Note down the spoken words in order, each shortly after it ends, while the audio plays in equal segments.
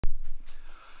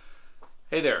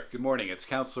Hey there, good morning. It's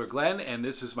Councillor Glen, and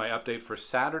this is my update for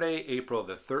Saturday, April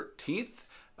the 13th.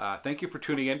 Thank you for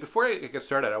tuning in. Before I get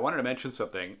started, I wanted to mention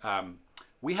something.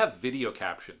 We have video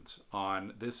captions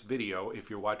on this video if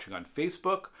you're watching on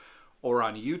Facebook or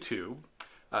on YouTube.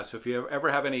 So if you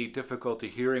ever have any difficulty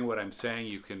hearing what I'm saying,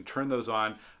 you can turn those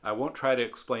on. I won't try to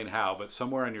explain how, but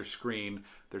somewhere on your screen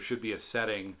there should be a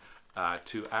setting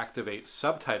to activate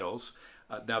subtitles.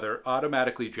 Now they're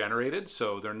automatically generated,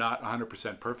 so they're not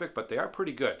 100% perfect, but they are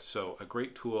pretty good. So a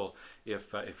great tool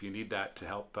if you need that to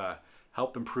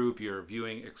help improve your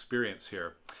viewing experience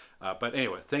here. But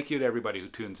anyway, thank you to everybody who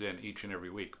tunes in each and every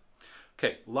week.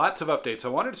 Okay, lots of updates. I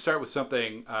wanted to start with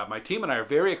something my team and I are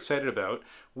very excited about.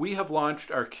 We have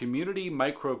launched our Community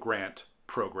Micro Grant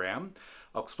program.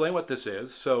 I'll explain what this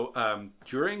is. So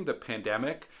during the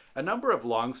pandemic, a number of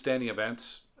long-standing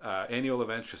events, annual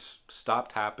events just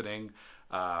stopped happening.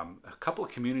 A couple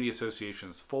of community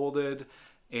associations folded,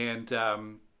 and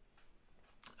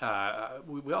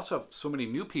we also have so many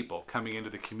new people coming into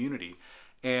the community,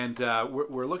 and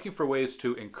we're looking for ways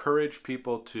to encourage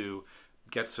people to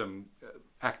get some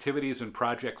activities and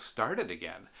projects started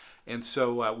again. And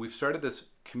so we've started this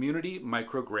Community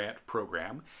Micro Grant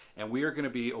program, and we are going to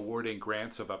be awarding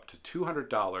grants of up to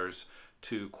 $200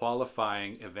 to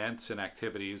qualifying events and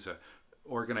activities,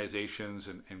 organizations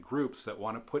and groups that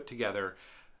want to put together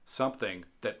something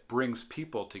that brings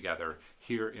people together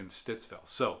here in Stittsville.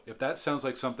 So if that sounds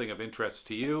like something of interest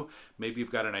to you, maybe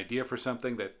you've got an idea for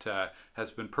something that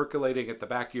has been percolating at the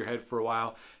back of your head for a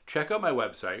while, check out my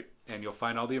website and you'll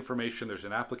find all the information. There's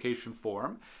an application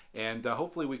form, and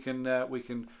hopefully we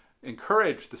can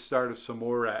encourage the start of some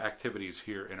more activities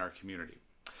here in our community.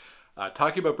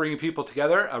 Talking about bringing people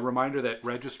together, a reminder that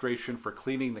registration for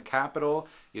Cleaning the Capital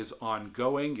is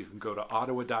ongoing. You can go to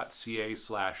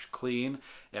ottawa.ca/clean.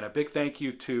 And a big thank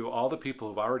you to all the people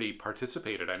who've already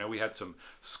participated. I know we had some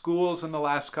schools in the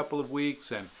last couple of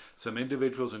weeks and some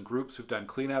individuals and groups who've done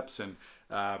cleanups. And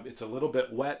it's a little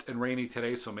bit wet and rainy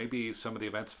today, so maybe some of the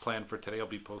events planned for today will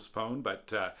be postponed.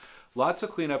 But lots of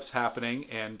cleanups happening,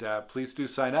 and please do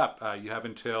sign up. You have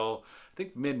until, I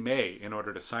think, mid-May in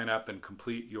order to sign up and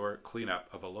complete your cleanup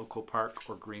of a local park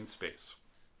or green space.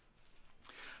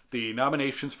 The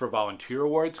nominations for volunteer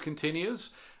awards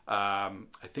continues. I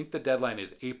think the deadline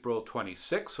is April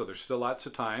 26th, so there's still lots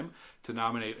of time to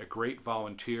nominate a great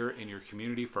volunteer in your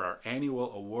community for our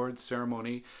annual awards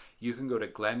ceremony. You can go to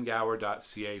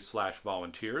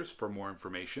glengower.ca/volunteers for more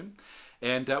information.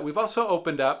 And we've also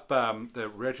opened up the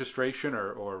registration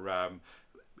or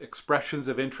expressions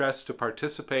of interest to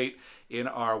participate in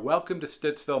our Welcome to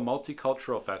Stittsville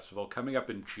Multicultural Festival coming up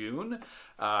in June.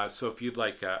 So if you'd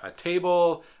like a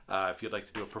table, if you'd like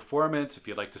to do a performance, if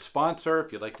you'd like to sponsor,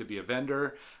 if you'd like to be a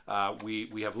vendor,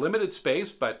 we have limited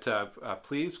space, but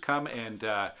please come and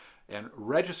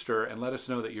register and let us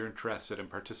know that you're interested in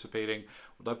participating.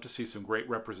 We'd love to see some great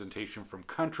representation from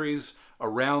countries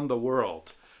around the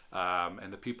world.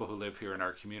 And the people who live here in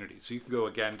our community. So you can go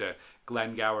again to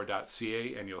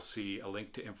glengower.ca and you'll see a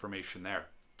link to information there.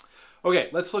 Okay,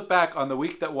 let's look back on the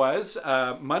week that was.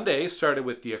 Monday started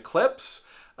with the eclipse.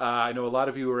 I know a lot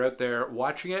of you were out there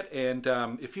watching it, and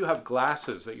if you have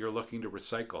glasses that you're looking to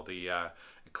recycle, the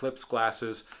eclipse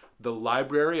glasses, the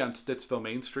library on Stittsville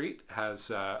Main Street has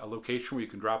a location where you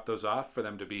can drop those off for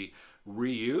them to be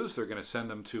reused. They're going to send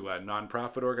them to a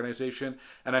nonprofit organization.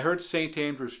 And I heard St.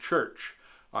 Andrew's Church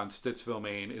on Stittsville,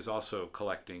 Maine is also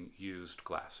collecting used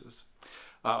glasses.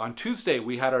 On Tuesday,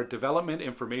 we had our development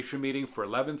information meeting for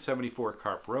 1174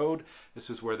 Carp Road. This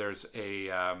is where there's a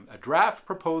draft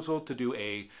proposal to do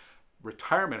a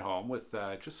retirement home with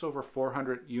just over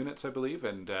 400 units, I believe,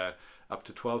 and up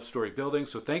to 12-story buildings.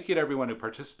 So thank you to everyone who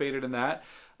participated in that.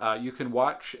 You can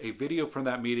watch a video from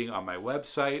that meeting on my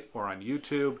website or on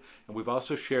YouTube. And we've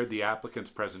also shared the applicant's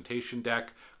presentation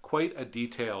deck, quite a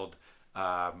detailed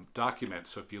document.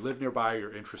 So if you live nearby,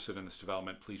 you're interested in this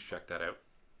development, please check that out.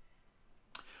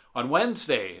 On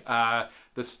Wednesday,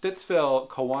 the Stittsville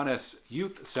Kiwanis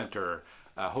Youth Center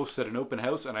hosted an open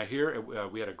house, and I hear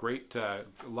we had a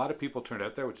lot of people turned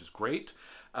out there, which is great.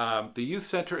 The youth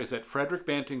center is at Frederick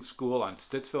Banting School on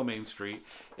Stittsville Main Street,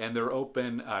 and they're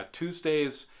open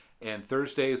Tuesdays and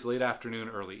Thursdays, late afternoon,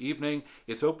 early evening.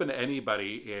 It's open to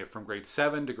anybody from grade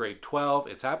 7 to grade 12.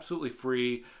 It's absolutely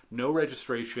free, no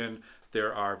registration.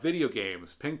 There are video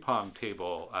games, ping pong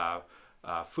table,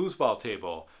 foosball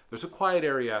table. There's a quiet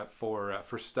area for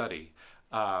study.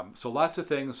 So lots of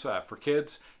things for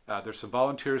kids. There's some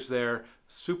volunteers there,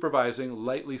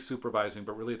 lightly supervising,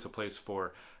 but really it's a place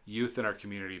for youth in our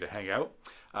community to hang out.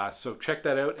 So check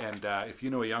that out, and if you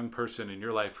know a young person in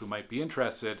your life who might be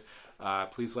interested,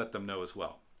 please let them know as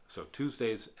well. So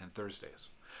Tuesdays and Thursdays.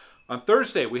 On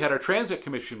Thursday, we had our Transit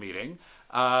Commission meeting.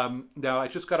 Now, I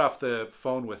just got off the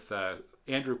phone with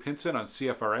Andrew Pinson on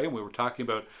CFRA, and we were talking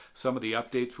about some of the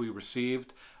updates we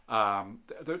received.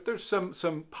 There's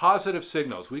some positive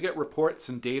signals. We get reports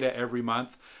and data every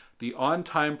month. The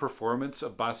on-time performance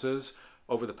of buses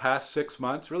over the past 6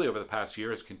 months, really over the past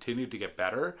year, has continued to get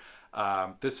better.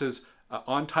 This is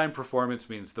on-time performance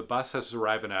means the bus has to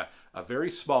arrive in a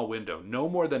very small window, no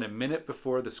more than a minute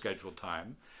before the scheduled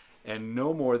time, and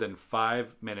no more than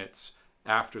 5 minutes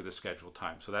after the scheduled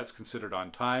time. So that's considered on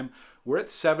time. We're at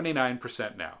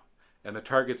 79% now, and the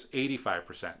target's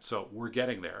 85%. So we're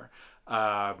getting there.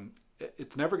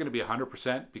 It's never going to be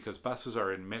 100% because buses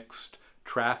are in mixed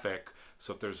traffic.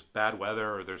 So if there's bad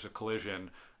weather or there's a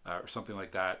collision or something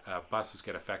like that, buses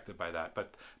get affected by that.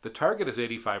 But the target is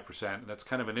 85%. And that's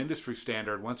kind of an industry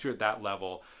standard. Once you're at that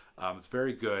level, it's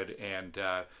very good, and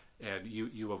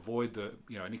you avoid the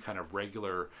any kind of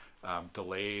regular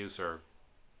delays or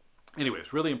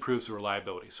anyways, really improves the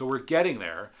reliability. So we're getting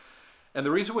there. And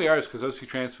the reason we are is because OC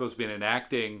Transpo has been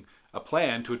enacting a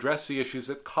plan to address the issues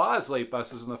that cause late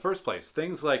buses in the first place.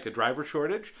 Things like a driver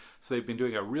shortage. So they've been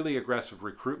doing a really aggressive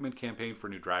recruitment campaign for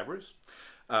new drivers.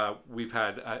 We've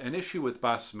had an issue with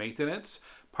bus maintenance.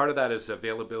 Part of that is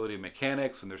availability of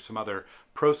mechanics, and there's some other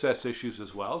process issues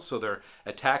as well. So they're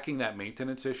attacking that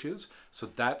maintenance issues. So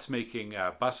that's making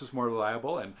buses more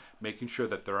reliable and making sure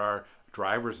that there are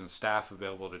drivers and staff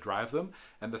available to drive them.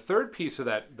 And the third piece of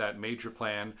that major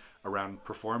plan around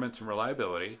performance and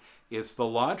reliability is the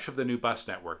launch of the new bus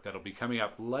network that'll be coming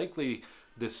up likely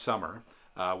this summer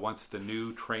once the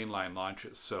new train line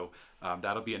launches. So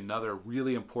that'll be another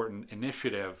really important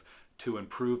initiative to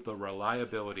improve the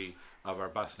reliability of our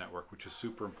bus network, which is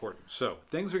super important. So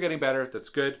things are getting better. That's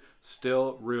good.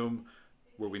 Still room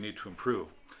where we need to improve.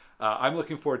 I'm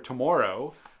looking forward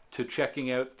tomorrow to checking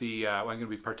out I'm going to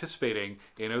be participating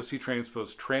in OC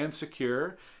Transpo's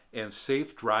Transecure and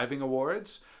Safe Driving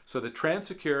Awards. So the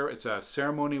Transecure, it's a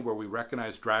ceremony where we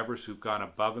recognize drivers who've gone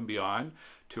above and beyond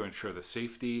to ensure the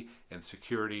safety and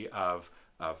security of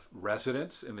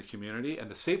residents in the community. And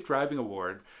the Safe Driving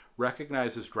Award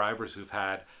recognizes drivers who've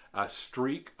had a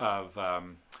streak of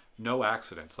no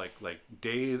accidents, like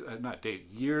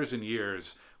years and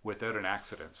years without an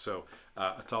accident. So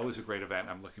it's always a great event.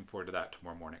 I'm looking forward to that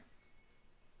tomorrow morning.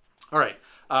 All right,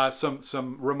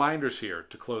 some reminders here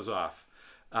to close off.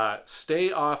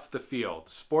 Stay off the field.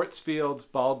 Sports fields,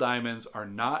 ball diamonds are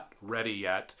not ready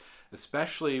yet,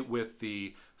 especially with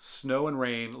the snow and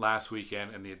rain last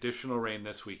weekend and the additional rain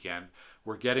this weekend.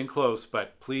 We're getting close,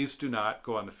 but please do not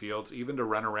go on the fields, even to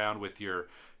run around with your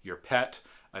pet,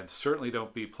 and certainly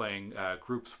don't be playing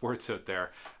group sports out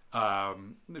there.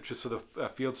 Just so the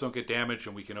fields don't get damaged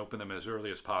and we can open them as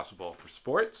early as possible for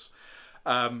sports.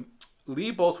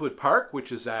 Lee Boltwood Park,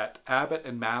 which is at Abbott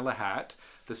and Malahat,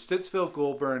 the Stittsville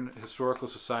Goulburn Historical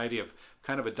Society have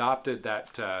kind of adopted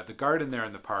that the garden there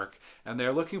in the park, and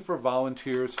they're looking for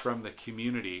volunteers from the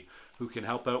community who can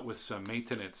help out with some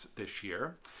maintenance this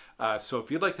year. So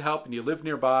if you'd like to help and you live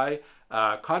nearby,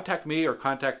 contact me or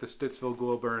contact the Stittsville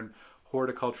Goulburn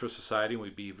Horticultural Society, and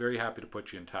we'd be very happy to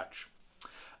put you in touch.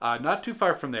 Not too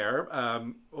far from there,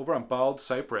 over on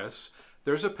Baldcypress,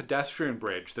 there's a pedestrian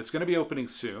bridge that's going to be opening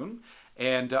soon.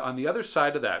 And on the other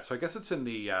side of that, so I guess it's in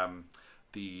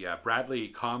the Bradley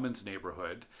Commons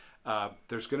neighborhood,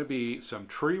 there's going to be some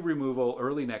tree removal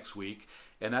early next week.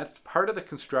 And that's part of the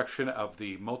construction of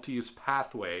the multi-use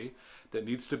pathway that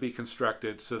needs to be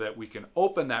constructed so that we can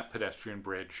open that pedestrian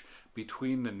bridge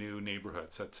between the new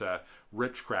neighborhoods. That's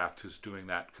Richcraft who's doing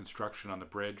that construction on the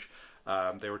bridge.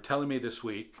 They were telling me this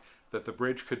week that the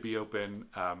bridge could be open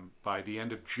by the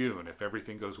end of June if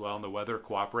everything goes well and the weather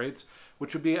cooperates,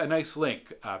 which would be a nice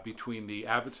link between the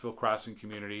Abbotsville Crossing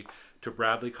community to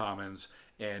Bradley Commons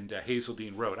and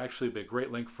Hazeldean Road. Actually, it'd be a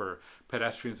great link for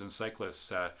pedestrians and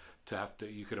cyclists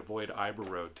you could avoid Ibra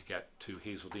Road to get to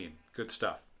Hazeldean. Good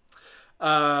stuff.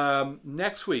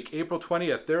 Next week, April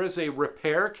 20th, there is a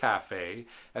repair cafe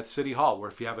at City Hall where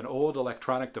if you have an old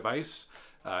electronic device,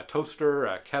 toaster,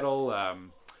 a kettle,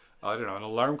 I don't know, an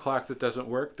alarm clock that doesn't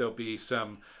work, there'll be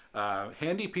some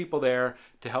handy people there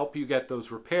to help you get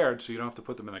those repaired so you don't have to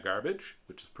put them in the garbage,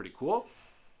 which is pretty cool.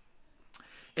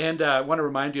 And I want to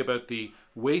remind you about the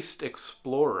Waste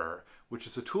Explorer, which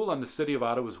is a tool on the City of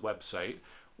Ottawa's website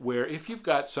where if you've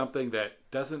got something that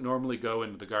doesn't normally go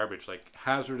into the garbage, like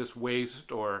hazardous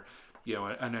waste or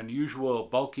an unusual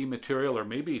bulky material or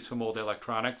maybe some old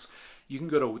electronics, you can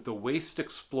go to the Waste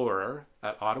Explorer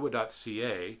at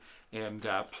ottawa.ca and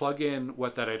plug in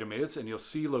what that item is, and you'll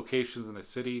see locations in the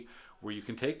city where you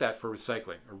can take that for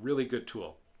recycling. A really good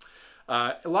tool.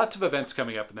 Lots of events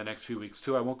coming up in the next few weeks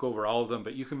too. I won't go over all of them,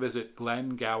 but you can visit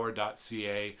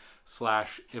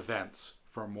glengower.ca/events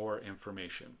for more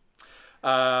information.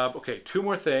 Okay, 2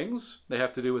 more things. They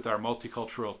have to do with our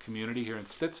multicultural community here in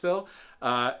Stittsville.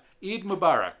 Eid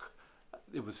Mubarak.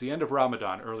 It was the end of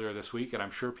Ramadan earlier this week, and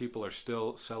I'm sure people are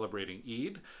still celebrating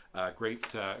Eid.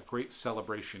 Great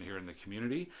celebration here in the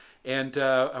community. And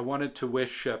I wanted to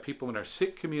wish people in our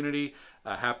Sikh community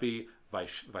a happy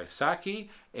Vaisakhi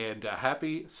and a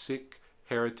happy Sikh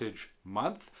Heritage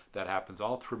Month. That happens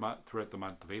all throughout the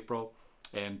month of April.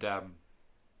 And I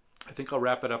think I'll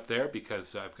wrap it up there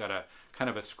because I've got a kind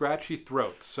of a scratchy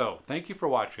throat. So thank you for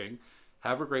watching.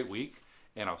 Have a great week,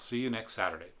 and I'll see you next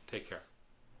Saturday. Take care.